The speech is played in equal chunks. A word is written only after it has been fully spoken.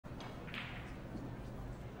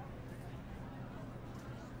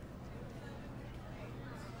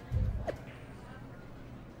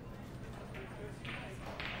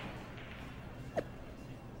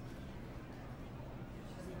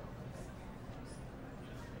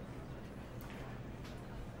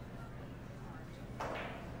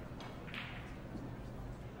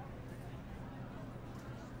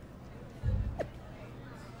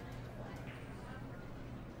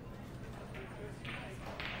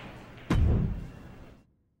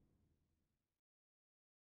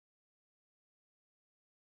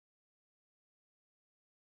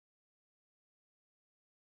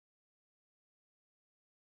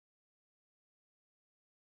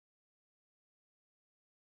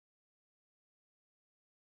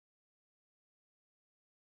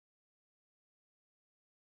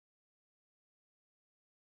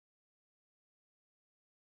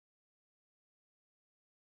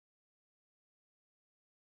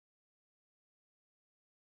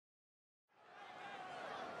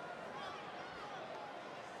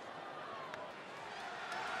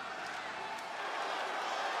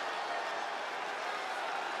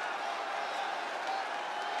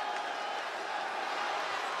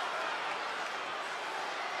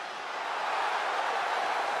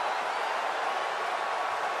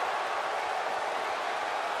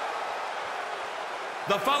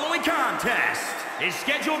The following contest is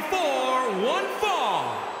scheduled for one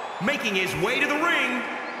fall. Making his way to the ring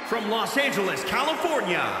from Los Angeles,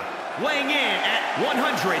 California, weighing in at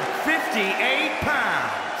 158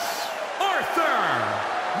 pounds, Arthur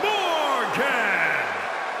Morgan.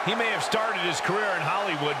 He may have started his career in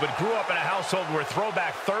Hollywood, but grew up in a household where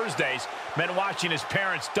Throwback Thursdays meant watching his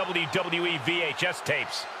parents' WWE VHS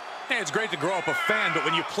tapes. Hey, it's great to grow up a fan, but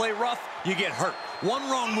when you play rough, you get hurt. One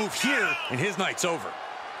wrong move here, and his night's over.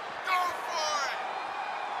 Go for it!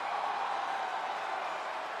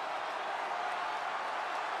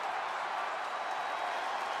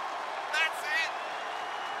 That's it!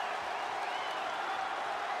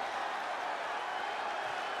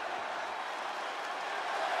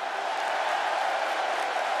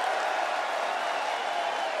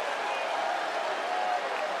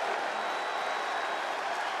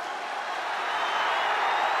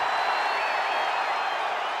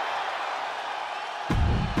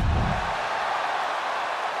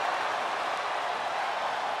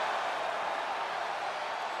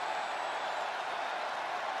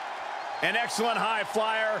 An excellent high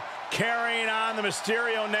flyer, carrying on the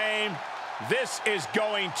Mysterio name. This is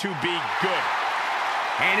going to be good.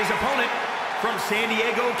 And his opponent from San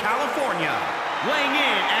Diego, California, weighing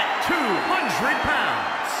in at 200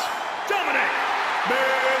 pounds, Dominic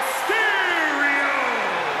Mysterio.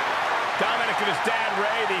 Dominic and his dad,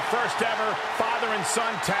 Ray, the first ever father and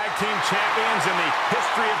son tag team champions in the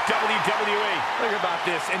history of WWE. Think about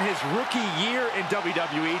this. In his rookie year in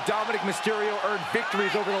WWE, Dominic Mysterio earned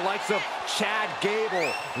victories over the likes of Chad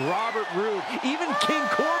Gable, Robert Roode, even King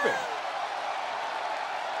Corbin.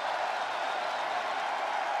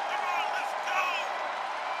 Come on, let's go!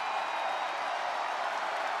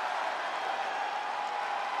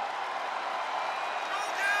 Go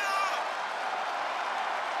get him!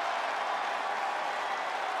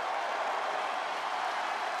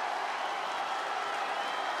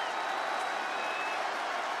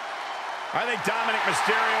 I think Dominic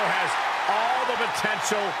Mysterio has all the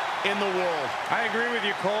potential in the world. I agree with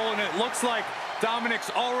you, Cole, and it looks like Dominic's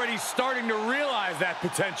already starting to realize that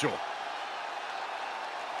potential.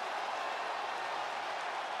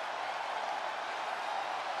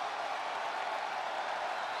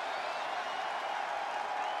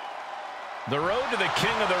 The road to the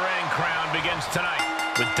King of the Ring crown begins tonight,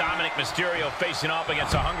 with Dominic Mysterio facing off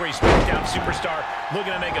against a hungry SmackDown superstar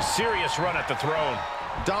looking to make a serious run at the throne.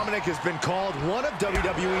 Dominic has been called one of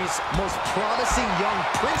WWE's most promising young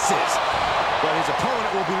princes, but his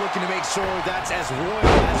opponent will be looking to make sure that's as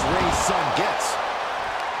royal as Ray's son gets.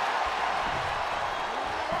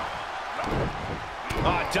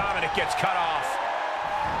 Oh, Dominic gets cut off.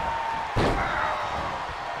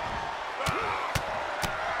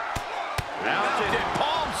 Mounted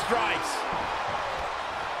palm strikes.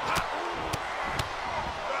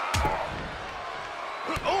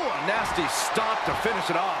 Oh, a nasty stop to finish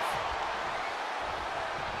it off.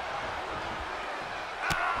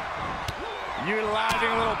 Utilizing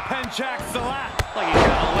a little penchak salat, like he's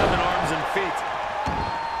got 11 arms and feet.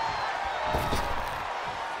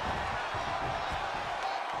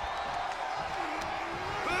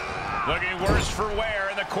 Looking worse for wear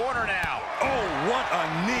in the corner now. Oh, what a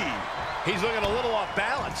knee. He's looking a little off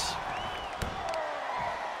balance.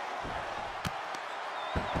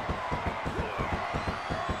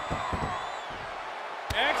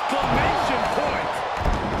 Exclamation point.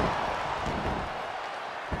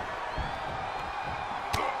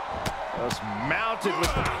 Just mounted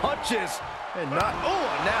with punches and not, oh,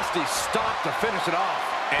 a nasty stop to finish it off.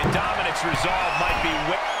 And Dominic's resolve might be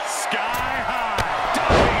Sky high.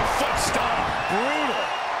 diving foot stomp. Brutal.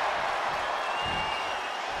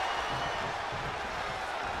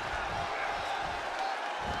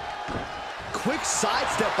 Quick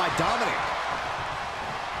sidestep by Dominic.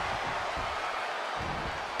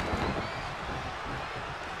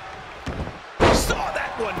 Saw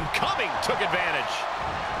that one coming, took advantage.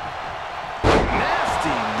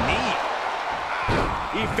 Nasty knee.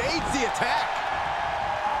 Evades the attack.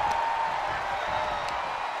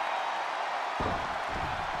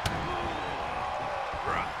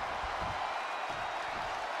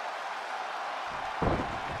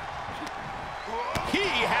 He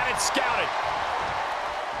had it scouted.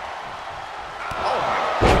 Oh my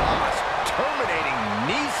gosh. Terminating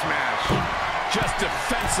knee smash. Just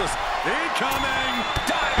defenseless. Incoming.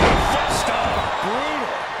 Diving foot stomp.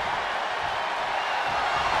 Brutal.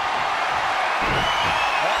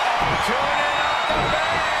 Tuning up the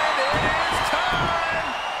band. It is time.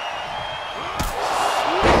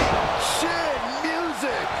 Shin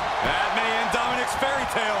music. That may end Dominic's fairy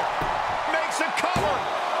tale. Makes a cover.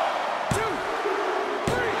 2,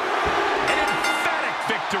 3. An emphatic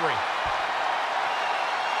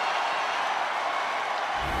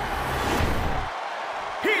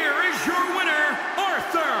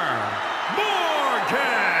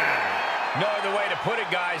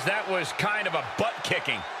was kind of a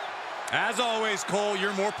butt-kicking. As always, Cole,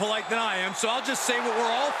 you're more polite than I am, so I'll just say what we're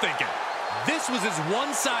all thinking. This was as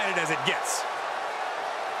one-sided as it gets.